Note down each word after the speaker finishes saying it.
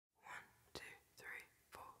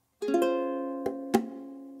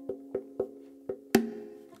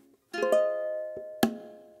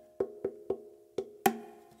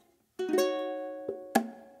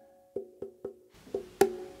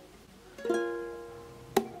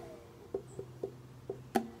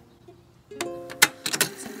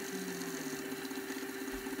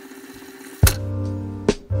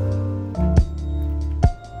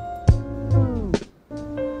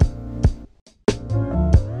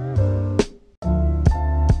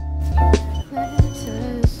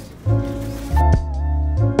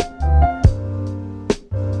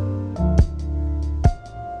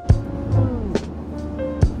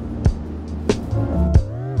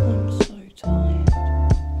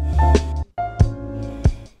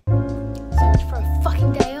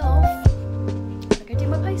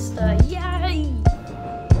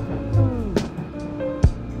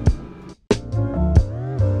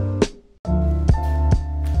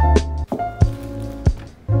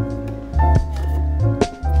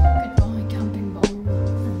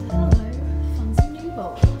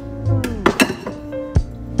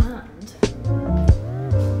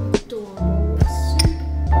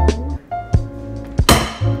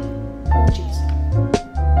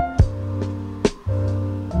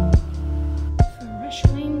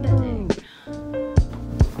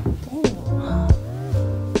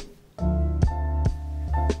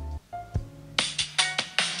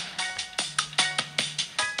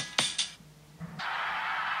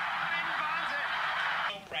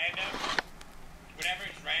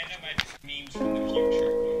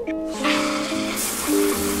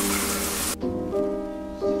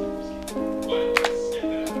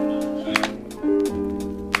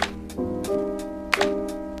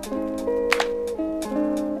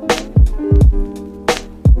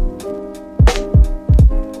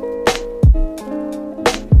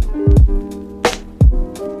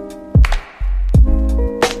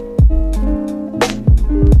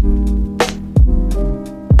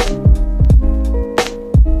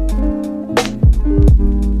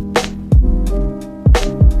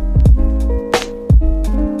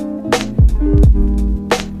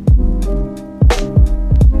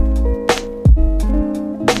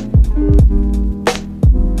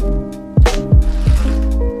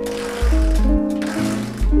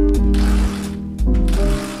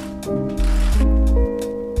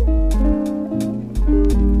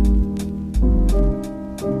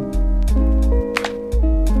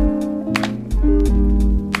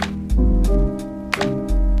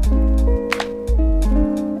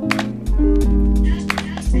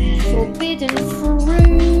forbidden fruit.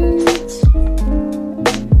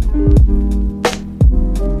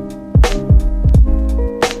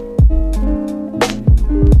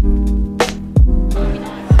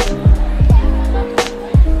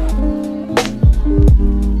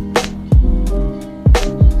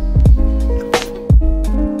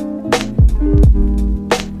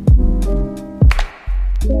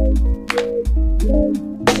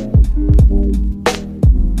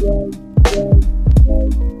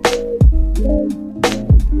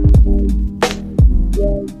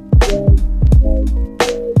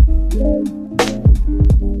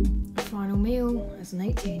 Final meal as an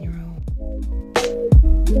 18-year-old.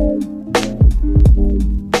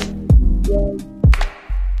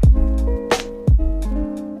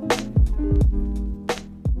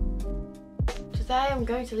 Today I'm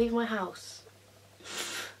going to leave my house.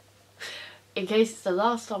 In case it's the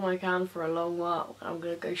last time I can for a long while, I'm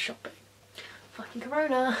going to go shopping. Fucking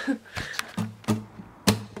Corona!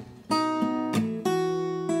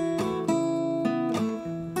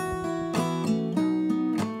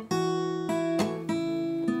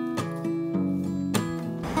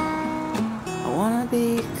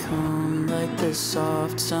 Become like the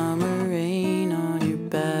soft summer rain on your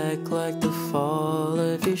back, like the fall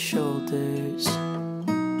of your shoulders.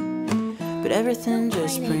 But everything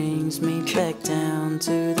just brings me back down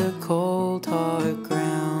to the cold hard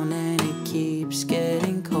ground, and it keeps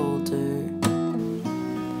getting colder.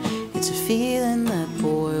 It's a feeling that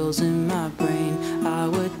boils in my brain. I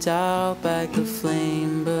would dial back the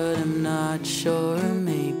flame, but I'm not sure I'm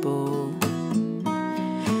able.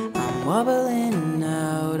 I'm wobbling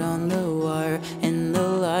out on the wire, and the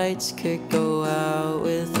lights could go out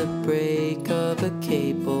with the break of a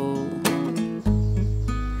cable.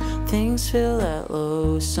 Things feel that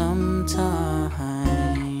low sometimes,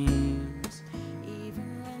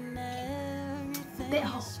 even when Bit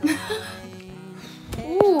hot.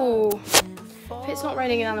 Ooh. If it's not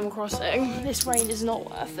raining in Animal Crossing, this rain is not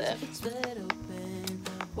worth it.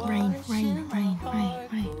 Rain, rain, rain, rain,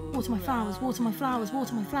 rain. Water my flowers, water my flowers,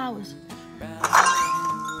 water my flowers.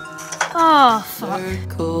 Oh, fuck.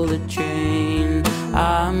 Circle the train,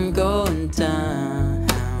 I'm going down.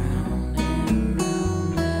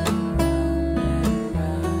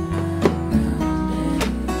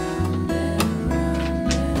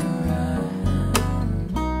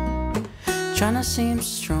 Trying to seem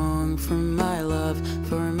strong for my love,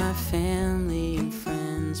 for my family and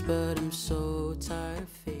friends, but I'm so tired of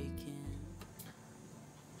faking.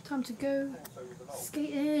 Time to go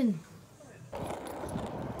skating.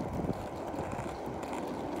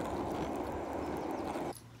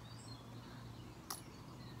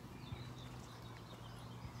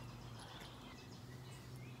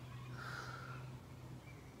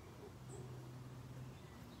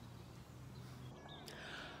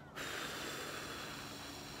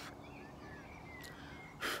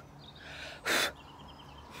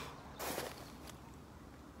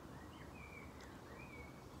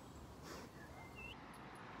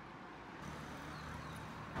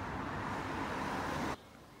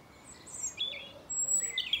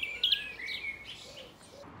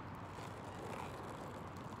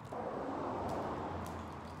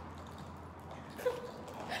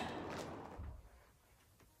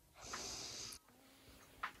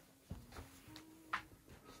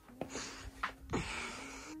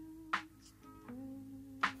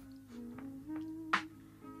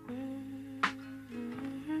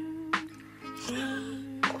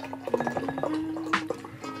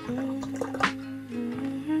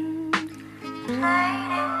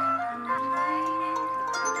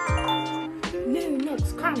 New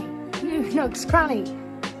Nook's Cranny. New Nook's Cranny.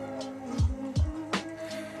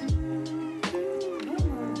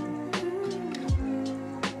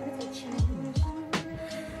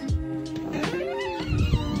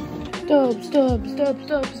 Stubs, stubs, stubs,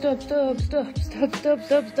 stubs, stubs, stubs, stubs, stubs, stubs,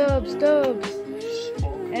 stubs, stubs, stubs.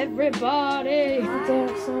 Everybody.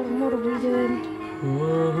 That's all. What are we doing?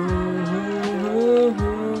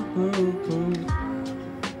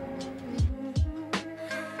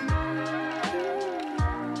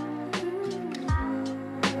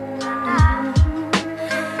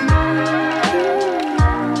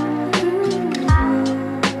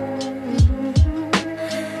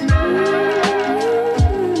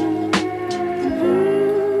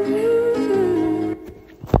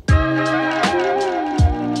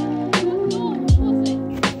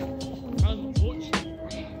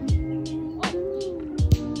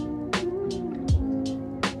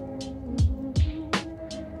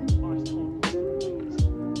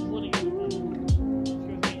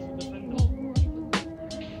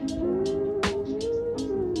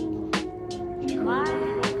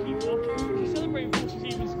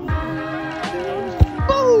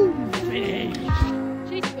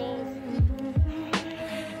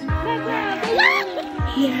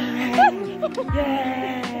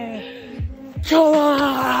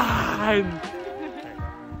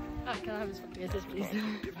 Can I have this please?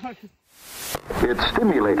 It's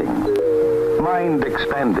stimulating, mind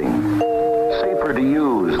expanding, safer to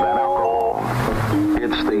use than alcohol.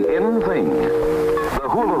 It's the in thing, the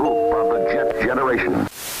hula hoop of the jet generation.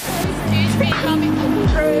 Excuse me, mommy coming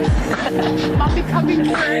through. Mommy coming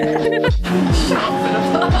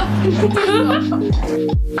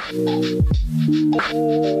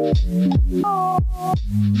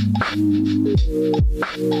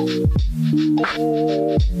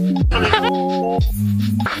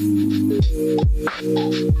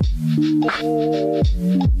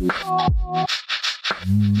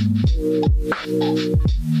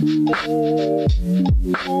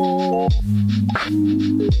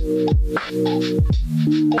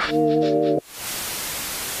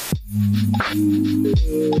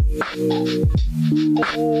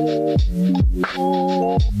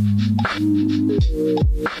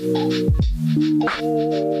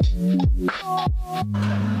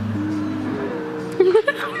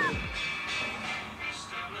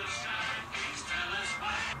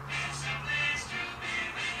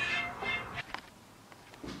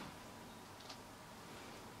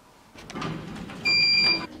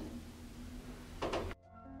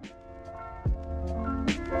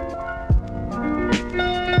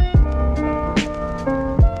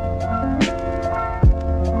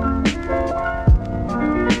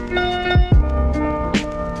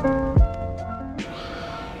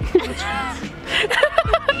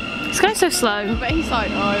This guy's so slow. But he's like,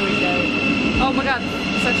 oh, here we go. Oh my god,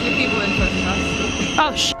 there's actually people in front of us.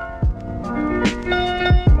 Oh, sh.